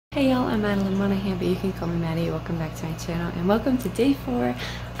Hey y'all, I'm Madeline Monahan, but you can call me Maddie. Welcome back to my channel and welcome to day 4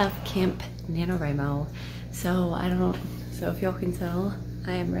 of Camp NaNo. So if y'all can tell,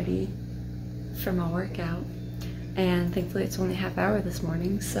 I am ready for my workout, and thankfully it's only half hour this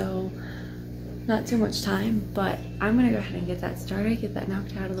morning, so not too much time, but I'm gonna go ahead and get that started, get that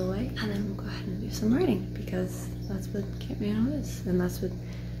knocked out of the way, and then we'll go ahead and do some writing because that's what Camp NaNo is, and that's what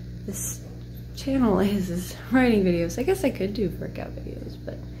this channel is writing videos. I guess I could do workout videos,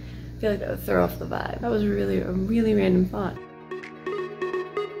 but I feel like that would throw off the vibe. That was really a really random thought.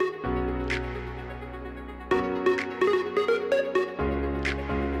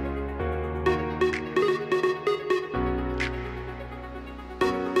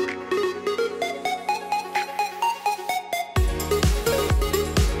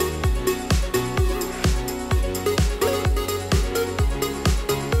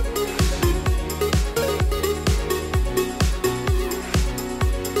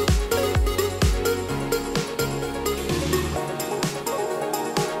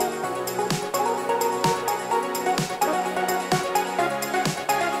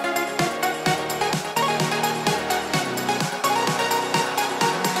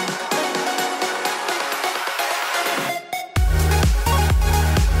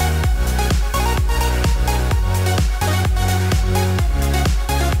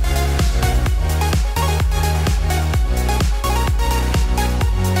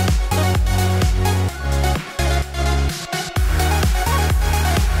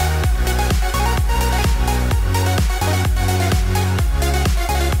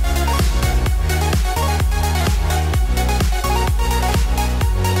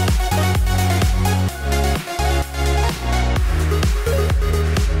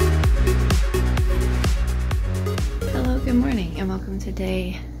 Good morning and welcome to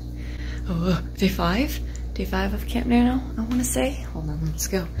day 5? Day 5 of Camp NaNo, I want to say. Hold on, let's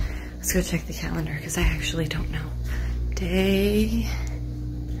go check the calendar because I actually don't know. Day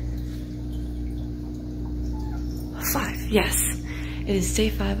 5, yes. It is day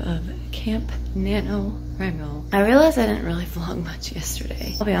 5 of Camp NaNo. I realized I didn't really vlog much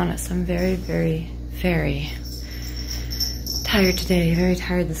yesterday. I'll be honest, I'm very, very, very tired today, very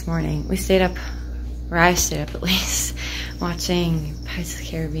tired this morning. We stayed up, or I stayed up at least, watching Pirates of the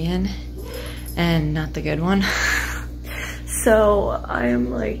Caribbean, and not the good one. So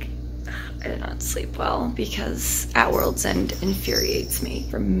I'm like, I did not sleep well because At World's End infuriates me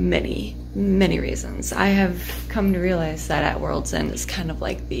for many, many reasons. I have come to realize that At World's End is kind of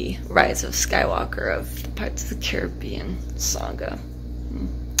like the Rise of Skywalker of the Pirates of the Caribbean saga.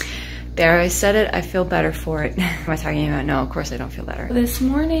 There, I said it, I feel better for it. Am I talking about? No, of course I don't feel better. This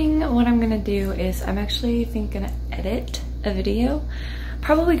morning, what I'm gonna do is I'm actually gonna edit a video.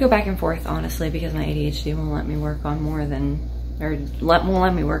 Probably go back and forth, honestly, because my ADHD won't let me work on more than, or won't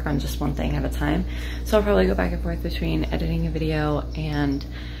let me work on just one thing at a time. So I'll probably go back and forth between editing a video and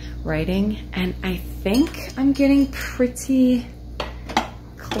writing. And I think I'm getting pretty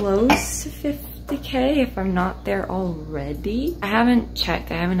close to 50K if I'm not there already. I haven't checked,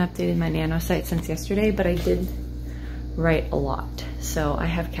 I haven't updated my Nano site since yesterday, but I did write a lot. So I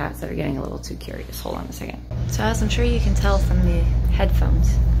have cats that are getting a little too curious. Hold on a second. So as I'm sure you can tell from the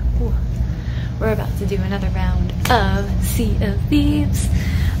headphones, we're about to do another round of Sea of Thieves.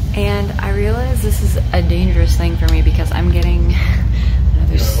 And I realize this is a dangerous thing for me because I'm getting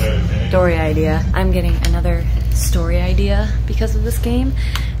another story idea. Because of this game.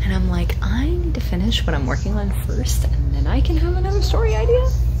 And I'm like, I need to finish what I'm working on first and then I can have another story idea?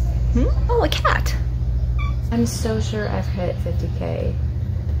 Oh, a cat. I'm so sure I've hit 50K.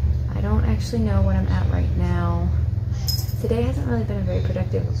 I don't actually know what I'm at right now. Today hasn't really been a very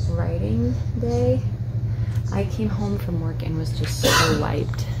productive writing day. I came home from work and was just so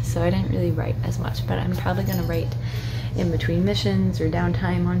wiped, so I didn't really write as much, but I'm probably gonna write in between missions or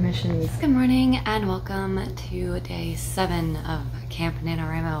downtime on missions. Good morning and welcome to day 7 of Camp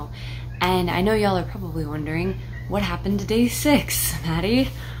NaNo. And I know y'all are probably wondering, what happened to day 6, Maddie?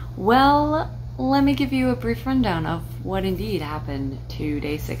 Well, let me give you a brief rundown of what indeed happened to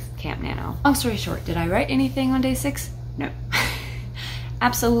day 6 of Camp NaNo. Long story short, did I write anything on day 6? No.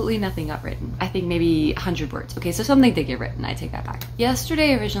 Absolutely nothing got written. I think maybe 100 words. Okay, so something did get written, I take that back.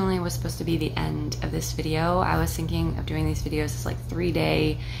 Yesterday originally was supposed to be the end of this video. I was thinking of doing these videos as like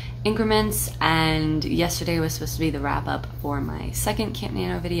 3-day increments, and yesterday was supposed to be the wrap up for my second Camp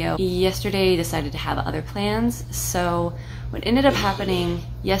NaNo video. Yesterday decided to have other plans, so what ended up happening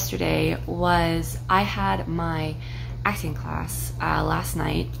yesterday was I had my acting class last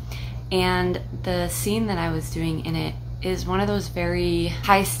night, and the scene that I was doing in it is one of those very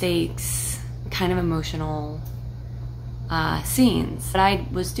high stakes, kind of emotional scenes. What I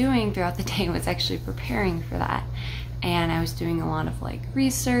was doing throughout the day was actually preparing for that. And I was doing a lot of like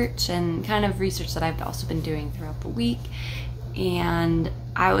research and kind of research that I've also been doing throughout the week. And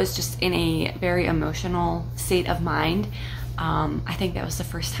I was just in a very emotional state of mind. I think that was the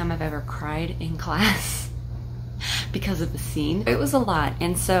first time I've ever cried in class because of the scene. It was a lot,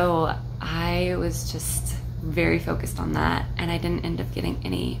 and so I was just very focused on that, and I didn't end up getting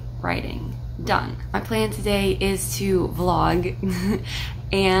any writing done. My plan today is to vlog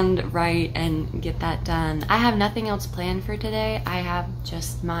and write and get that done. I have nothing else planned for today. I have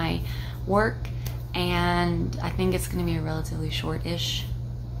just my work, and I think it's gonna be a relatively short-ish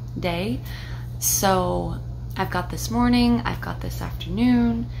day. So I've got this morning, I've got this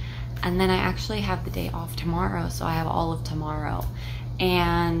afternoon, and then I actually have the day off tomorrow, so I have all of tomorrow.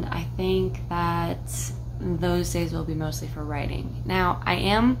 And I think that those days will be mostly for writing. Now, I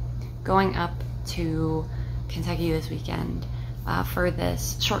am going up to Kentucky this weekend for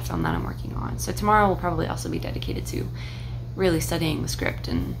this short film that I'm working on. So tomorrow will probably also be dedicated to really studying the script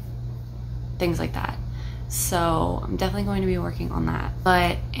and things like that. So I'm definitely going to be working on that.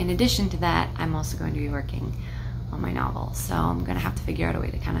 But in addition to that, I'm also going to be working on my novel. So I'm gonna have to figure out a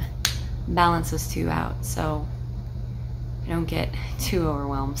way to kind of balance those two out so I don't get too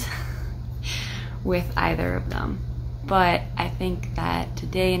overwhelmed with either of them. But I think that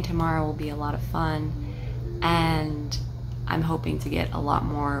today and tomorrow will be a lot of fun, and I'm hoping to get a lot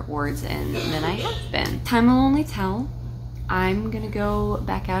more words in than I have been. Time will only tell. I'm gonna go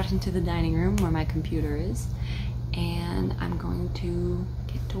back out into the dining room where my computer is, and I'm going to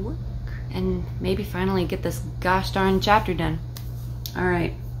get to work and maybe finally get this gosh darn chapter done. All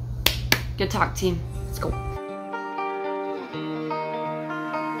right, good talk, team. Let's go.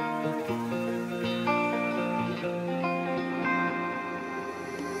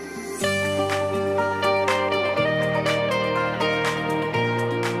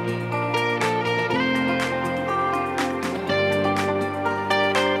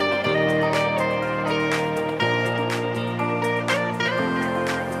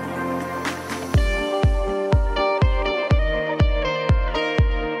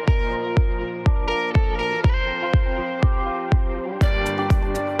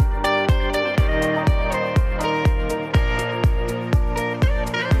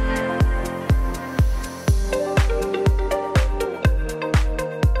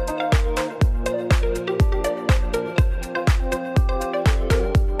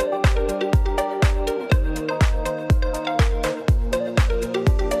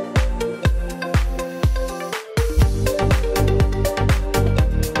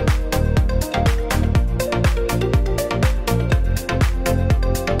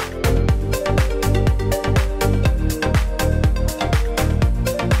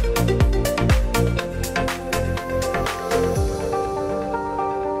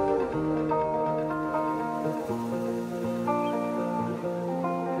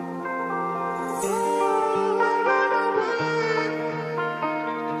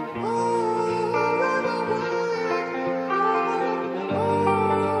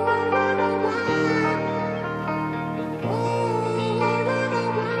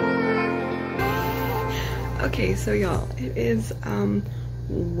 Okay, so y'all, it is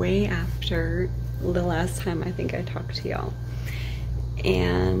way after the last time I think I talked to y'all.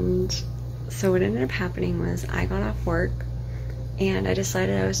 And so what ended up happening was I got off work and I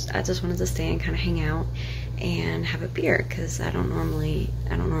decided I just wanted to stay and kind of hang out and have a beer, because I don't normally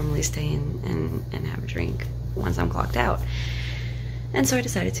stay and have a drink once I'm clocked out. And so I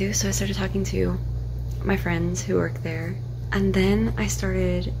decided to. So I started talking to my friends who work there, and then I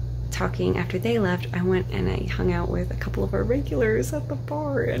started talking. After they left, I went and I hung out with a couple of our regulars at the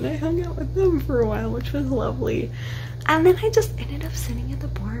bar, and I hung out with them for a while, which was lovely. And then I just ended up sitting at the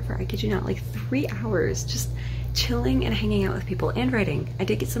bar for, I kid you not, like 3 hours, just chilling and hanging out with people and writing. I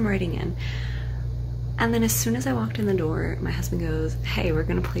did get some writing in. And then as soon as I walked in the door, my husband goes, "Hey, we're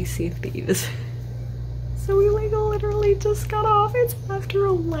gonna play Sea of Thieves." So we like literally just got off. It's after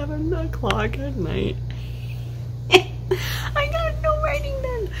 11 o'clock at night. I got no writing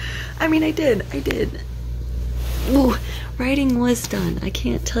done. I mean, I did. Ooh, writing was done. I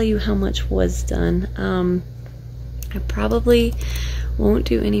can't tell you how much was done. I probably won't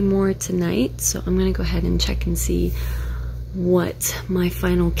do any more tonight, so I'm gonna go ahead and check and see what my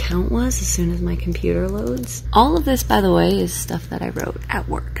final count was as soon as my computer loads. All of this, by the way, is stuff that I wrote at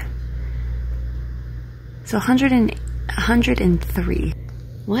work. So 103.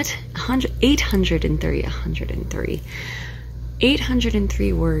 What? 803.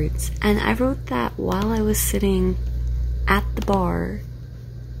 803 words. And I wrote that while I was sitting at the bar,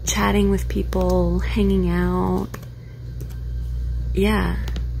 chatting with people, hanging out, Yeah.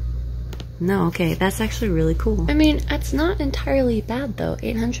 No, okay, that's actually really cool. I mean, it's not entirely bad though.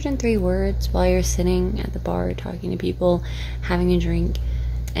 803 words while you're sitting at the bar talking to people, having a drink,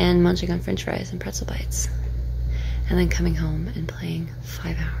 and munching on french fries and pretzel bites. And then coming home and playing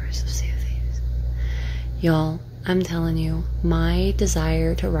 5 hours of Sea of Thieves. Y'all, I'm telling you, my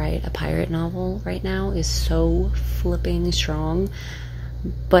desire to write a pirate novel right now is so flipping strong,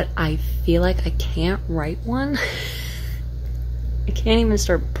 but I feel like I can't write one. I can't even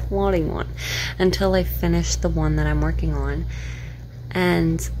start plotting one until I finish the one that I'm working on.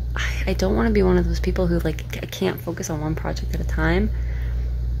 And I don't want to be one of those people who, like, I can't focus on one project at a time.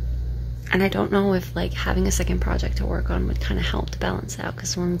 And I don't know if, like, having a second project to work on would kind of help to balance out,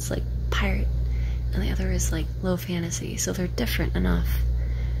 because one's like pirate and the other is like low fantasy, so they're different enough,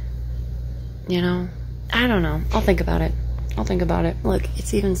 you know? I don't know. I'll think about it. I'll think about it. Look,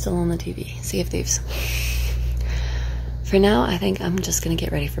 it's even still on the TV. Sea of Thieves. For now, I think I'm just gonna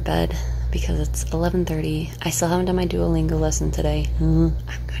get ready for bed because it's 11:30. I still haven't done my Duolingo lesson today. I'm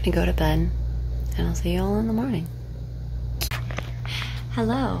going to go to bed, and I'll see you all in the morning.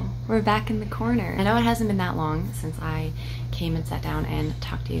 Hello, we're back in the corner. I know it hasn't been that long since I came and sat down and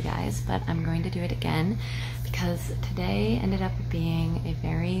talked to you guys, but I'm going to do it again because today ended up being a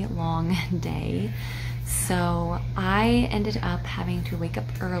very long day. So I ended up having to wake up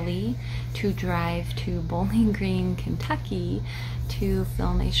early to drive to Bowling Green, Kentucky to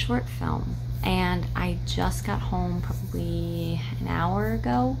film a short film. And I just got home probably an hour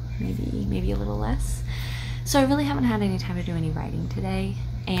ago, maybe a little less. So I really haven't had any time to do any writing today,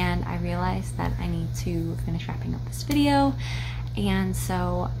 and I realized that I need to finish wrapping up this video, and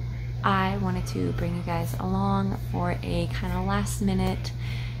so I wanted to bring you guys along for a kind of last minute,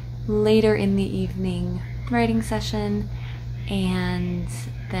 later in the evening writing session, and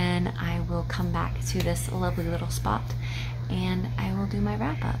then I will come back to this lovely little spot and I will do my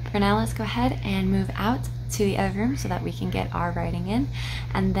wrap up. For now, let's go ahead and move out to the other room so that we can get our writing in,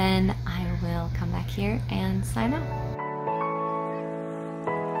 and then I will come back here and sign out.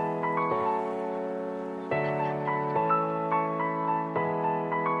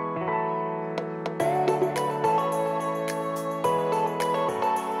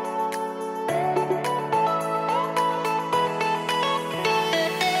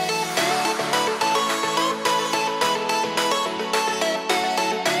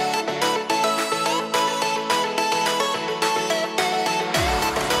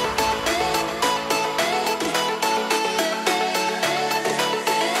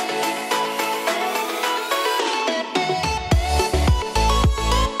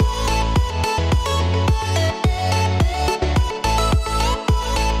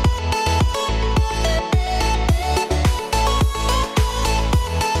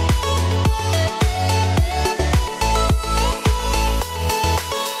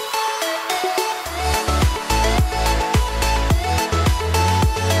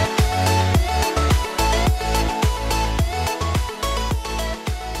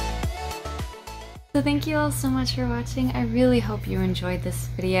 So thank you all so much for watching. I really hope you enjoyed this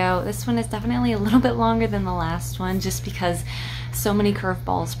video. This one is definitely a little bit longer than the last one just because so many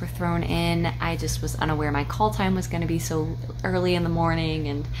curveballs were thrown in. I just was unaware my call time was going to be so early in the morning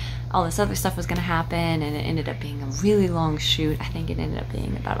and all this other stuff was going to happen, and it ended up being a really long shoot. I think it ended up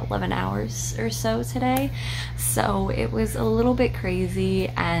being about 11 hours or so today. So it was a little bit crazy,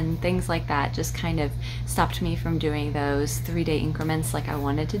 and things like that just kind of stopped me from doing those 3-day increments like I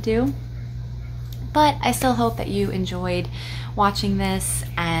wanted to do. But I still hope that you enjoyed watching this,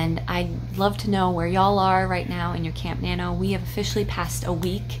 and I'd love to know where y'all are right now in your Camp NaNo. We have officially passed a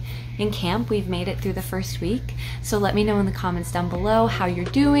week in camp. We've made it through the first week. So let me know in the comments down below how you're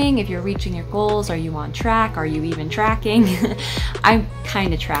doing, if you're reaching your goals, are you on track, are you even tracking? I'm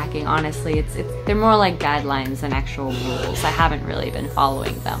kind of tracking, honestly. They're more like guidelines than actual rules. I haven't really been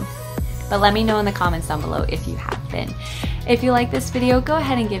following them. But let me know in the comments down below if you have been. If you like this video, go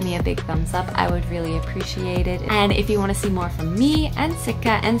ahead and give me a big thumbs up. I would really appreciate it. And if you want to see more from me and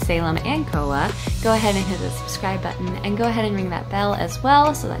Sitka and Salem and Koa, go ahead and hit the subscribe button and go ahead and ring that bell as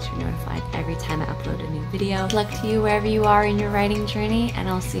well so that you're notified every time I upload a new video. Good luck to you wherever you are in your writing journey, and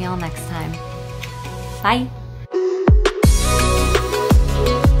I'll see y'all next time. Bye!